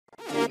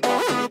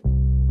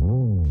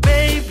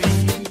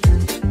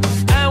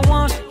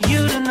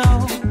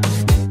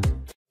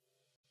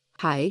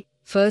Hi,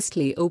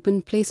 firstly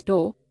open Play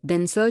Store,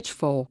 then search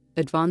for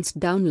Advanced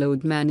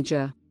Download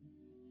Manager.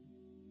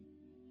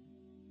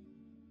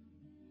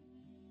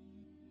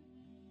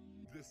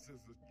 This is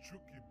a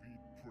Chuki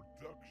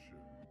production.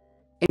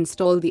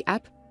 Install the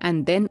app,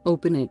 and then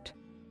open it.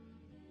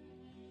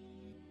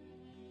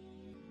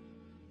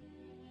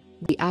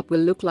 The app will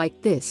look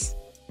like this.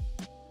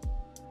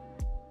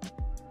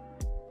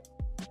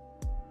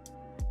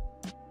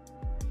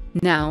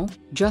 Now,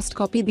 just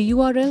copy the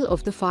URL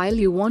of the file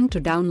you want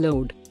to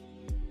download.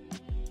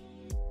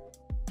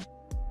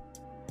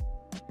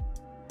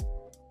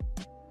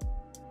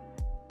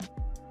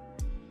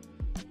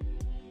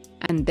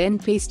 And then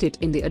paste it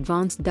in the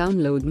Advanced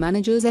Download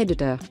Manager's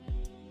editor.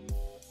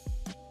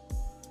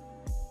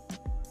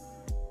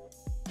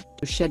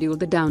 To schedule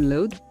the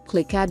download,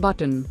 click Add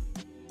button.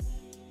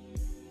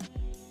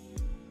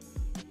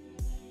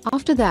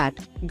 After that,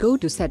 go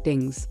to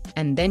Settings,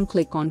 and then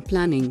click on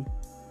Planning.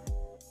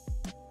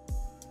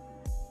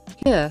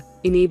 Here,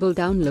 enable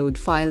download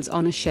files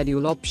on a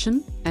schedule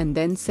option, and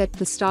then set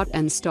the start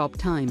and stop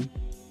time.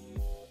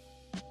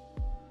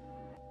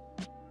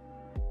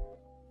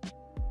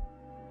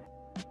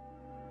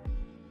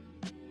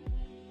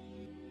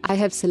 I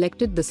have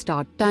selected the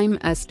start time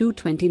as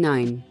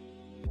 2:29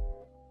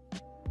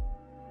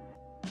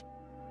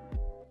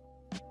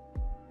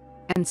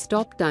 and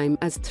stop time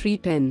as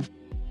 3:10.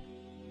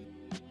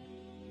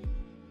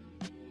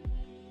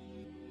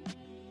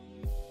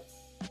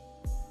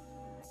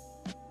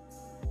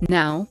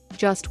 Now,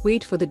 just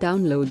wait for the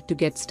download to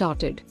get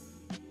started.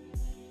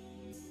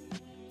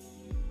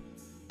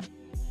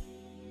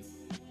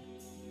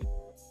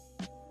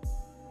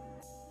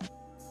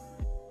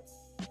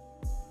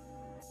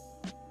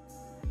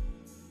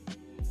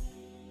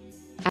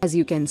 As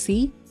you can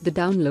see, the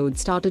download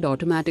started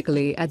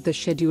automatically at the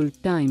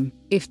scheduled time.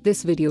 If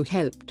this video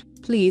helped,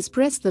 please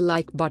press the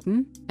like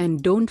button,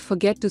 and don't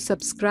forget to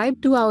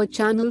subscribe to our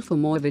channel for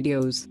more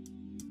videos.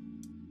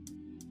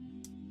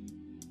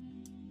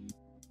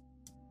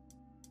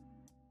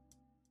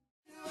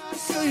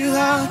 Show you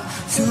how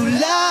to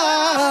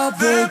love,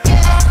 baby.